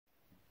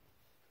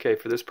Okay,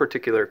 for this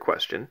particular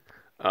question,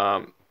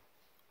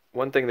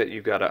 one thing that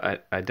you've got to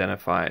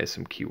identify is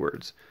some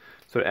keywords.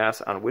 So it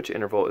asks, on which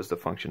interval is the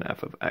function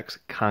f of x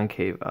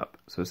concave up?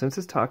 So since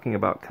it's talking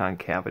about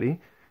concavity,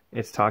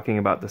 it's talking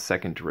about the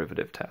second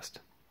derivative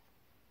test.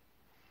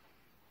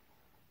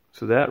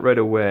 So that right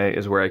away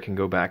is where I can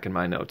go back in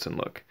my notes and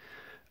look.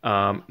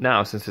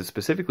 Now, since it's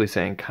specifically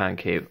saying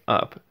concave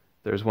up,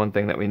 there's one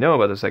thing that we know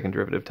about the second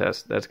derivative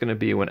test. That's going to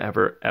be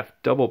whenever f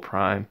double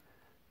prime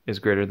is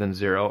greater than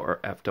 0 or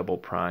f double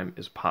prime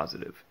is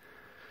positive.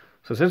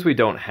 So since we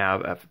don't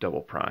have f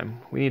double prime,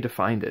 we need to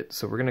find it.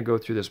 So we're going to go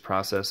through this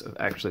process of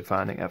actually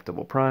finding f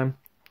double prime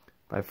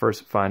by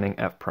first finding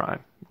f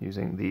prime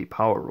using the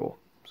power rule.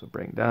 So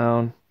bring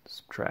down,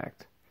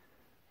 subtract,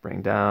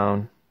 bring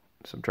down,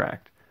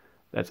 subtract.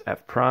 That's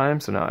f prime,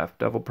 so now f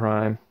double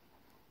prime.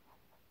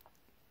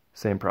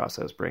 Same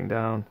process, bring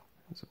down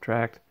and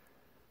subtract.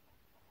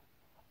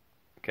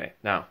 Okay,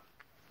 now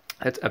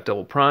that's f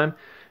double prime.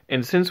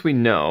 And since we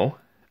know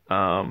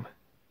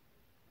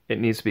it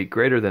needs to be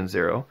greater than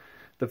 0,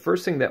 the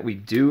first thing that we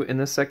do in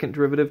the second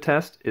derivative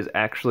test is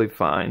actually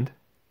find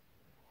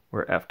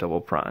where f double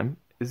prime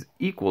is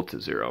equal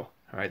to 0. All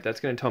right, that's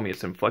going to tell me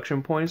its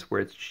inflection points where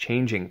it's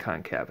changing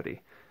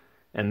concavity.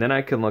 And then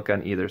I can look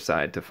on either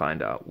side to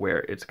find out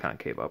where it's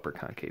concave up or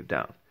concave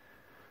down.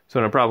 So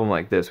in a problem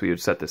like this, we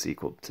would set this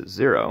equal to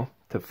 0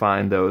 to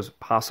find those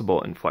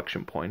possible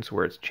inflection points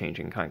where it's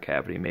changing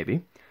concavity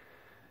maybe.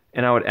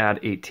 And I would add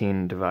 18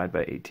 and divide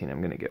by 18. I'm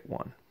going to get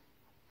 1.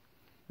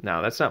 Now,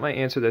 that's not my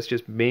answer. That's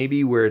just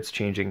maybe where it's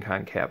changing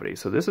concavity.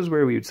 So this is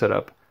where we would set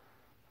up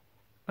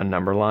a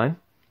number line,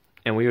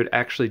 and we would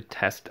actually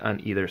test on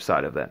either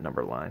side of that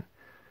number line.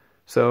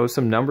 So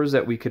some numbers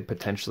that we could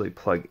potentially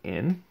plug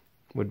in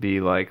would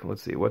be like,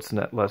 let's see, what's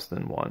less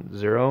than 1?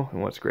 0,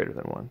 and what's greater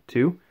than 1?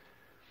 2.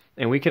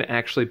 And we can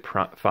actually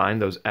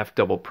find those f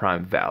double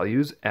prime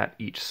values at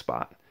each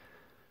spot.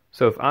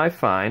 So if I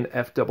find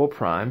f double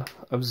prime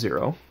of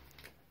 0,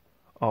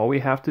 all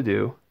we have to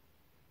do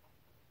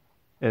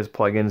is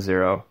plug in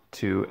 0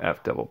 to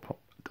f double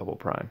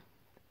prime,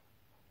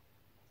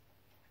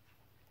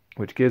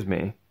 which gives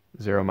me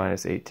 0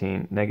 minus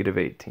 18, negative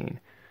 18.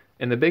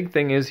 And the big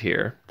thing is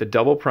here, the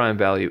double prime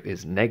value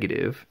is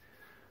negative,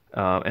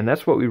 and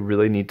that's what we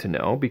really need to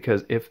know,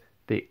 because if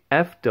the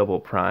f double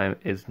prime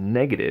is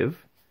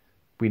negative,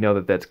 we know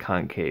that that's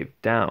concave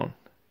down.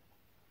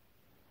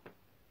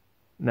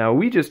 Now,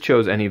 we just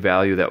chose any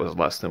value that was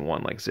less than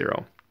 1, like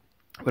 0.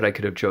 But I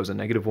could have chosen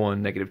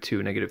 -1,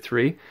 -2,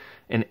 -3.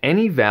 And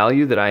any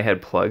value that I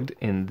had plugged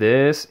in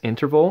this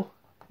interval,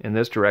 in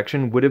this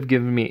direction, would have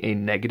given me a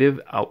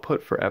negative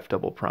output for f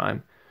double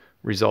prime,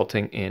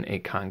 resulting in a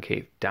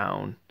concave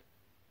down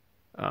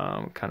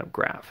kind of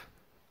graph.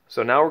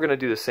 So now we're going to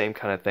do the same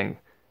kind of thing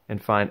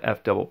and find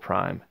f double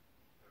prime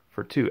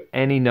for 2,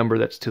 any number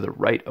that's to the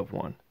right of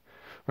 1.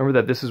 Remember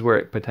that this is where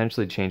it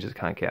potentially changes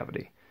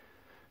concavity.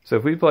 So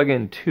if we plug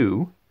in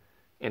 2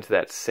 into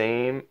that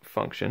same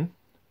function,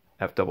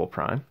 f double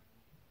prime,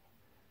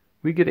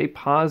 we get a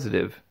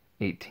positive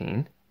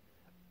 18,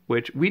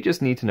 which we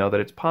just need to know that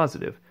it's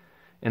positive,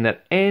 and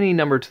that any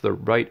number to the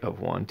right of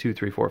 1, 2,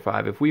 3, 4,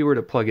 5, if we were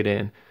to plug it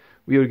in,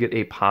 we would get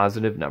a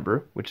positive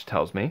number, which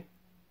tells me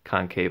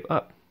concave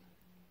up.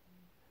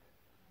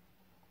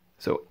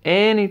 So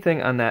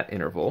anything on that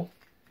interval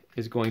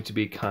is going to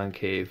be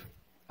concave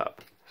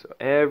up. So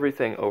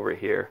everything over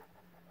here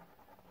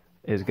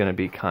is going to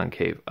be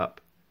concave up.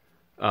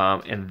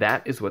 And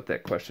that is what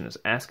that question is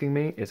asking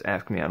me,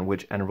 on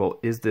which interval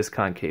is this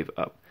concave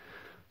up.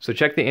 So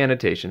check the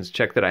annotations,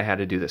 check that I had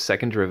to do the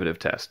second derivative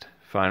test,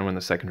 find when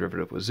the second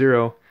derivative was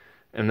 0,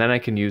 and then I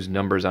can use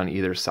numbers on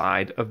either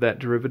side of that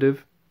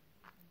derivative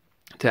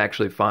to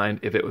actually find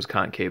if it was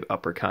concave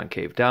up or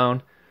concave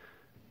down,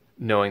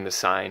 knowing the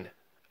sign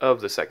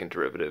of the second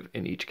derivative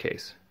in each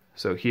case.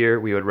 So here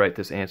we would write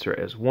this answer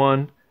as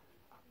 1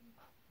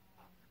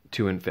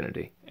 to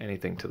infinity,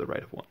 anything to the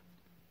right of 1.